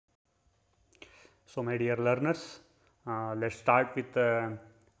So, my dear learners, let's start with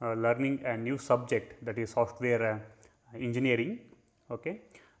learning a new subject, that is software engineering. Okay.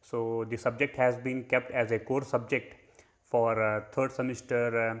 So, the subject has been kept as a core subject for third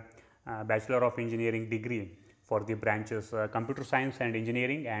semester Bachelor of Engineering degree for the branches computer science and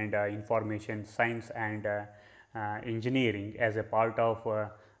engineering and information science and engineering as a part of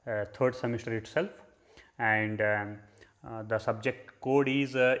third semester itself. And the subject code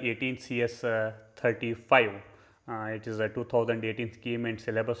is 18 CS 35. It is a 2018 scheme and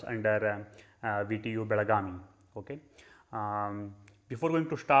syllabus under VTU Belagavi. Okay. Before going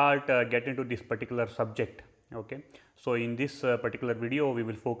to start get into this particular subject, okay. So, in this particular video we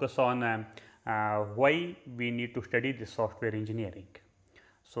will focus on why we need to study this software engineering.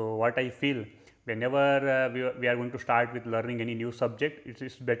 So, what I feel, whenever we are going to start with learning any new subject, it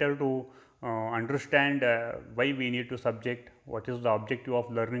is better to understand why we need to subject, what is the objective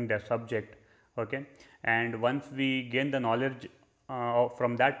of learning that subject, okay. And once we gain the knowledge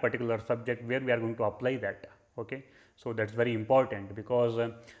from that particular subject, where we are going to apply that, okay. So, that is very important, because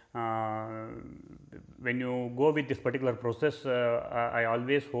when you go with this particular process, I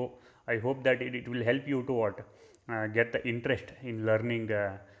always hope that it will help you to what get the interest in learning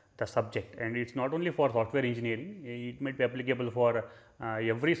the subject. And it is not only for software engineering, it might be applicable for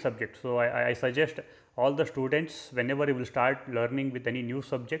every subject. So, I suggest all the students, whenever you will start learning with any new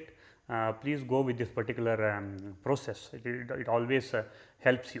subject, please go with this particular process. It always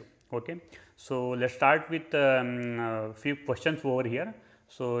helps you. Okay. So, let us start with few questions over here.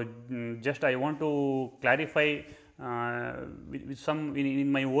 So, just I want to clarify with some in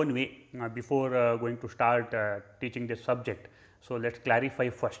my own way before going to start teaching this subject. So, let us clarify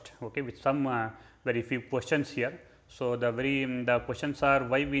first, okay, with some very few questions here. So, the questions are,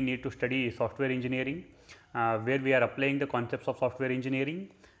 why we need to study software engineering, where we are applying the concepts of software engineering,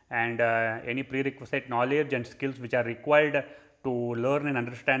 and any prerequisite knowledge and skills which are required to learn and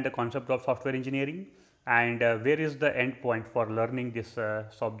understand the concept of software engineering, and where is the end point for learning this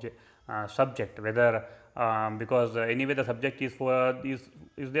subject, whether because anyway the subject is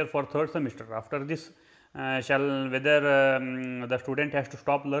there for third semester. After this, whether the student has to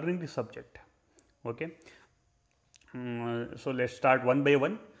stop learning this subject. Okay. So, let us start one by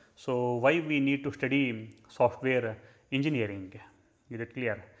one. So, why we need to study software engineering? Is it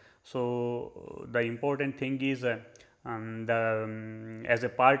clear? So, the important thing is as a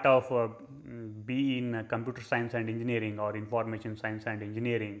part of be in computer science and engineering or information science and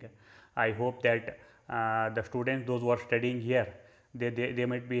engineering, I hope that the students, those who are studying here, they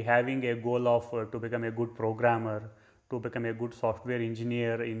might be having a goal of to become a good programmer, to become a good software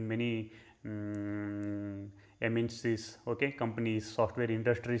engineer in many MNCs, okay, companies, software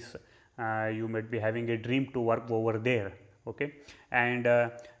industries. You might be having a dream to work over there. Okay. And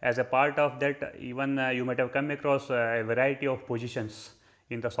as a part of that, even you might have come across a variety of positions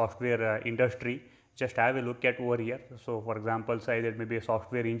in the software industry. Just have a look at over here. So, for example, say that may be a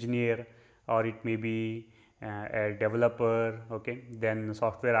software engineer, or it may be a developer, okay, then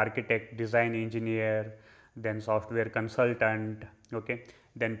software architect, design engineer, then software consultant, okay,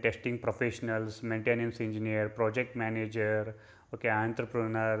 then testing professionals, maintenance engineer, project manager, okay,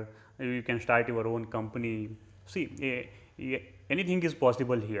 entrepreneur. You can start your own company. See, anything is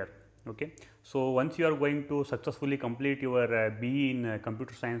possible here. Okay. So, once you are going to successfully complete your BE in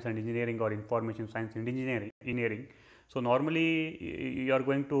computer science and engineering or information science and engineering, so normally you are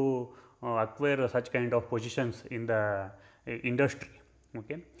going to acquire such kind of positions in the industry.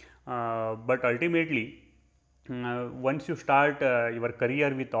 Okay. But ultimately, once you start your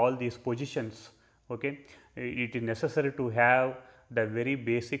career with all these positions, okay, it is necessary to have the very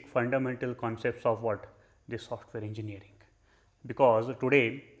basic fundamental concepts of what? This software engineering, because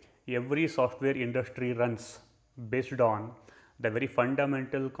today every software industry runs based on the very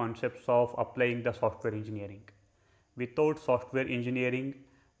fundamental concepts of applying the software engineering. Without software engineering,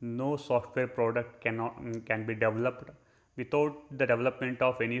 no software product can be developed. Without the development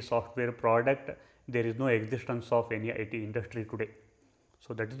of any software product, there is no existence of any IT industry today.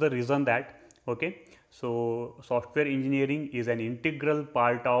 So, that is the reason that, okay, so software engineering is an integral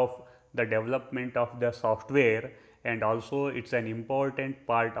part of the development of the software, and also it is an important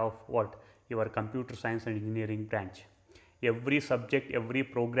part of what? Your computer science and engineering branch. Every subject, every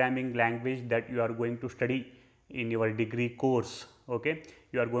programming language that you are going to study in your degree course, okay,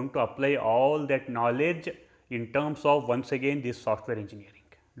 you are going to apply all that knowledge in terms of, once again, this software engineering.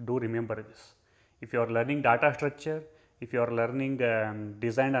 Do remember this. If you are learning data structure, if you are learning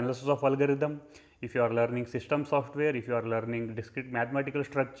design analysis of algorithm, if you are learning system software, if you are learning discrete mathematical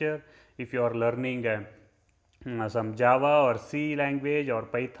structure, if you are learning some Java or C language or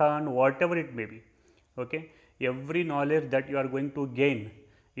Python, whatever it may be, Okay. Every knowledge that you are going to gain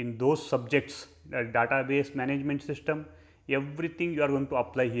in those subjects, database management system, everything you are going to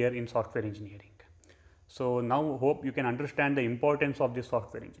apply here in software engineering. So, now hope you can understand the importance of this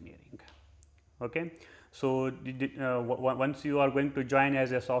software engineering. Okay. So, once you are going to join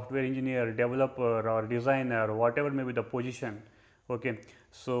as a software engineer, developer or designer, whatever may be the position, okay.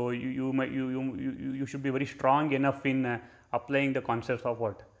 So, you should be very strong enough in applying the concepts of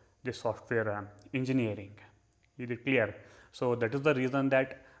what? This software engineering. Is it clear? So, that is the reason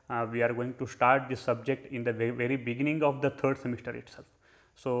that we are going to start this subject in the very beginning of the third semester itself.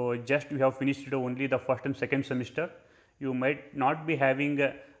 So, just we have finished only the first and second semester, you might not be having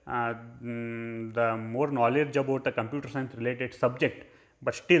the more knowledge about the computer science related subject,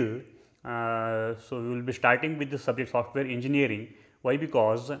 but still so we will be starting with the subject software engineering. Why?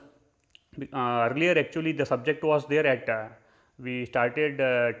 Because earlier actually the subject was there at we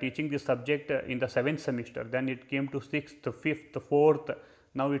started teaching this subject in the 7th semester, then it came to 6th, 5th, 4th,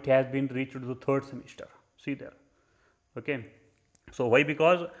 now it has been reached to the 3rd semester, see there. Okay. So, why?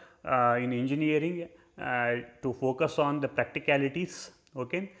 Because in engineering to focus on the practicalities,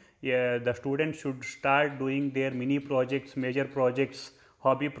 okay, yeah, the students should start doing their mini projects, major projects,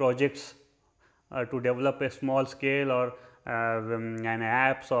 hobby projects to develop a small scale or an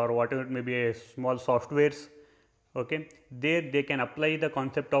apps or whatever it may be, a small softwares. Okay. There they can apply the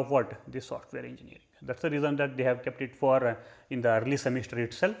concept of what? This software engineering. That is the reason that they have kept it for in the early semester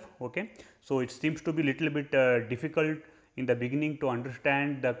itself. Okay. So, it seems to be little bit difficult in the beginning to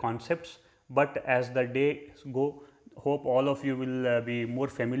understand the concepts, but as the days go, hope all of you will be more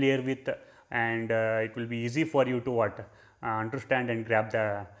familiar with, and it will be easy for you to what? Understand and grab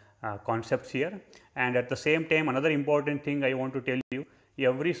the concepts here. And at the same time, another important thing I want to tell you,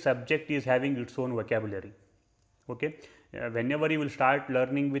 every subject is having its own vocabulary. Okay. Whenever you will start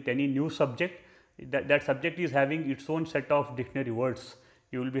learning with any new subject, that subject is having its own set of dictionary words.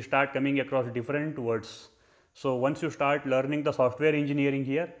 You will be start coming across different words. So, once you start learning the software engineering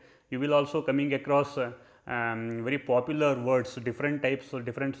here, you will also coming across very popular words, different types or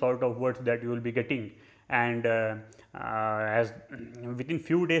different sort of words that you will be getting, and as within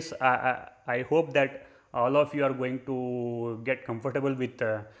few days I hope that all of you are going to get comfortable with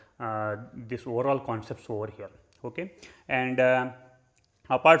this overall concepts over here. Okay. And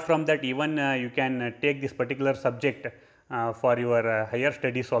apart from that, even you can take this particular subject for your higher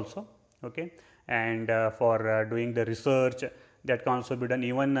studies also. Okay. And for doing the research, that can also be done.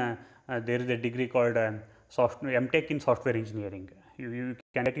 Even there is a degree called software MTech in software engineering. You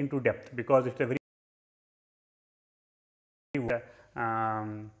can get into depth, because it is a very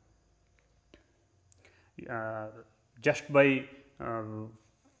just by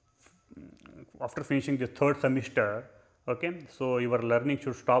after finishing the 3rd semester. Okay. So, your learning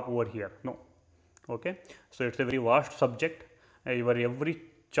should stop over here, no. Okay. So, it is a very vast subject, your every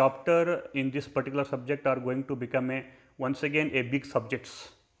chapter in this particular subject are going to become a once again a big subjects.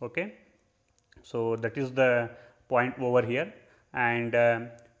 Okay. So, that is the point over here, and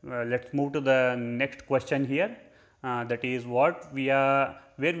let us move to the next question here, that is what we are,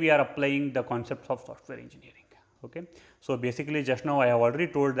 where we are applying the concepts of software engineering. Okay. So, basically just now I have already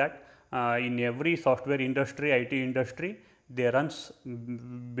told that in every software industry, IT industry, they runs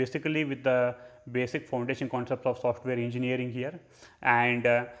basically with the basic foundation concepts of software engineering here, and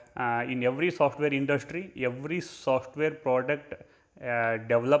in every software industry, every software product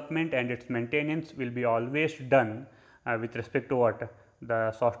development and its maintenance will be always done with respect to what?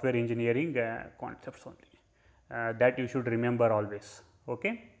 The software engineering concepts only, that you should remember always.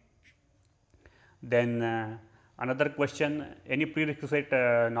 Okay. Then another question, any prerequisite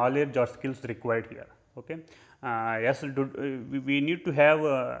knowledge or skills required here. Okay. Yes, we need to have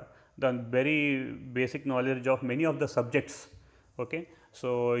the very basic knowledge of many of the subjects. Okay.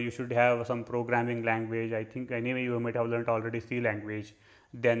 So, you should have some programming language, I think anyway you might have learnt already C language.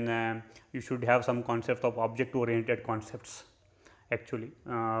 Then you should have some concepts of object oriented concepts. Actually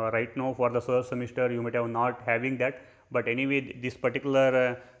right now for the 1st semester you might have not having that, but anyway this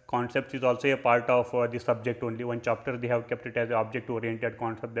particular concept is also a part of this subject only. One chapter they have kept it as a object oriented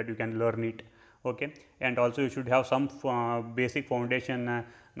concept that you can learn it. Okay. And also you should have some basic foundation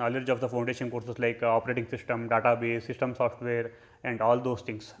knowledge of the foundation courses like operating system, database, system software and all those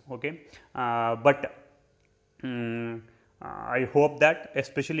things. Okay. But I hope that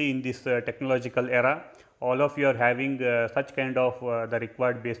especially in this technological era, all of you are having such kind of the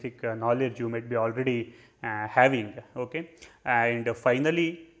required basic knowledge you might be already having. Okay. And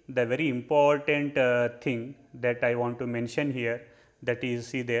finally, the very important thing that I want to mention here, that is,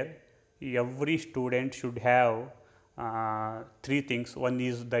 see there, every student should have 3 things. One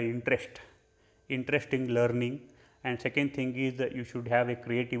is the interest interest in learning, and second thing is you should have a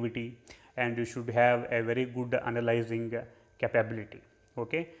creativity, and you should have a very good analyzing capability.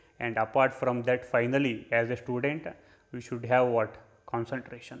 Okay, and apart from that, finally as a student you should have what?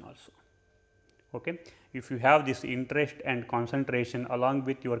 Concentration also. Okay, if you have this interest and concentration along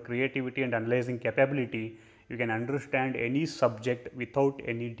with your creativity and analyzing capability, you can understand any subject without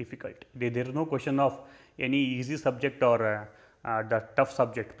any difficulty. There is no question of any easy subject or the tough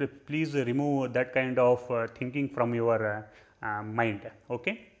subject. Please remove that kind of thinking from your mind.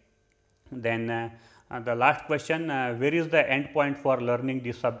 Okay. Then the last question, where is the end point for learning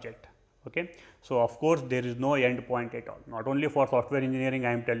this subject? Okay. So, of course, there is no end point at all, not only for software engineering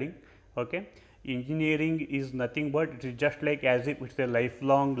I am telling. Okay. Engineering is nothing but it is just like as if it is a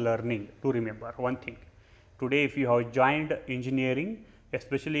lifelong learning. To remember one thing, today if you have joined engineering,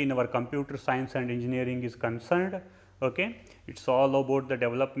 especially in our computer science and engineering is concerned, okay, it is all about the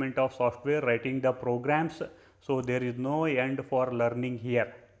development of software, writing the programs. So, there is no end for learning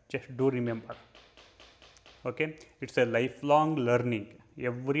here, just do remember. Okay, it is a lifelong learning.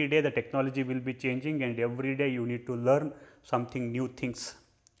 Every day the technology will be changing, and every day you need to learn something new things.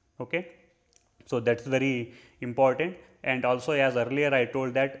 Okay. So, that is very important, and also as earlier I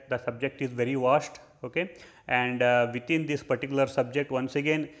told that the subject is very vast. Okay, and within this particular subject, once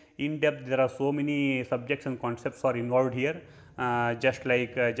again in depth there are so many subjects and concepts are involved here. Just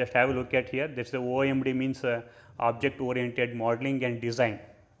have a look at here. That is the OMD, means object oriented modeling and design.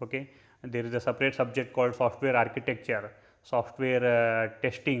 Okay, and there is a separate subject called software architecture, software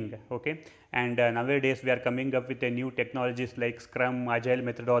testing. Okay, and nowadays we are coming up with a new technologies like Scrum, Agile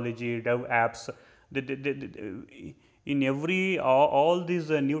methodology, Dev apps. In every all these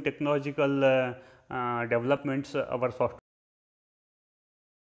new technological developments, our software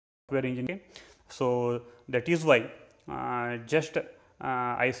engineering. So, that is why I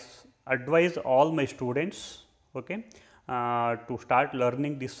advise all my students, okay, to start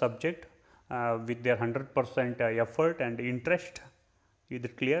learning this subject with their 100% effort and interest. Is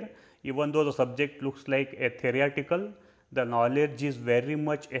it clear? Even though the subject looks like a theoretical, the knowledge is very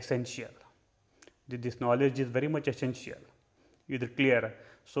much essential. This knowledge is very much essential. Is it clear?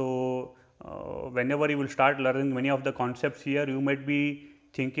 So, whenever you will start learning many of the concepts here, you might be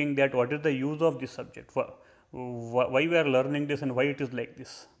thinking that what is the use of this subject, why we are learning this and why it is like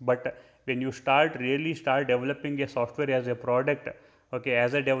this. But when you really start developing a software as a product, okay,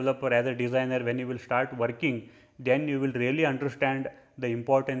 as a developer, as a designer, when you will start working, then you will really understand the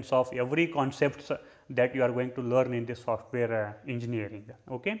importance of every concepts that you are going to learn in this software engineering.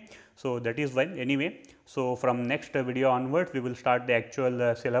 Okay. So, that is why anyway. So, from next video onwards we will start the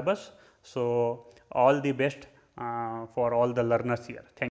actual syllabus. So, all the best for all the learners here. Thank you.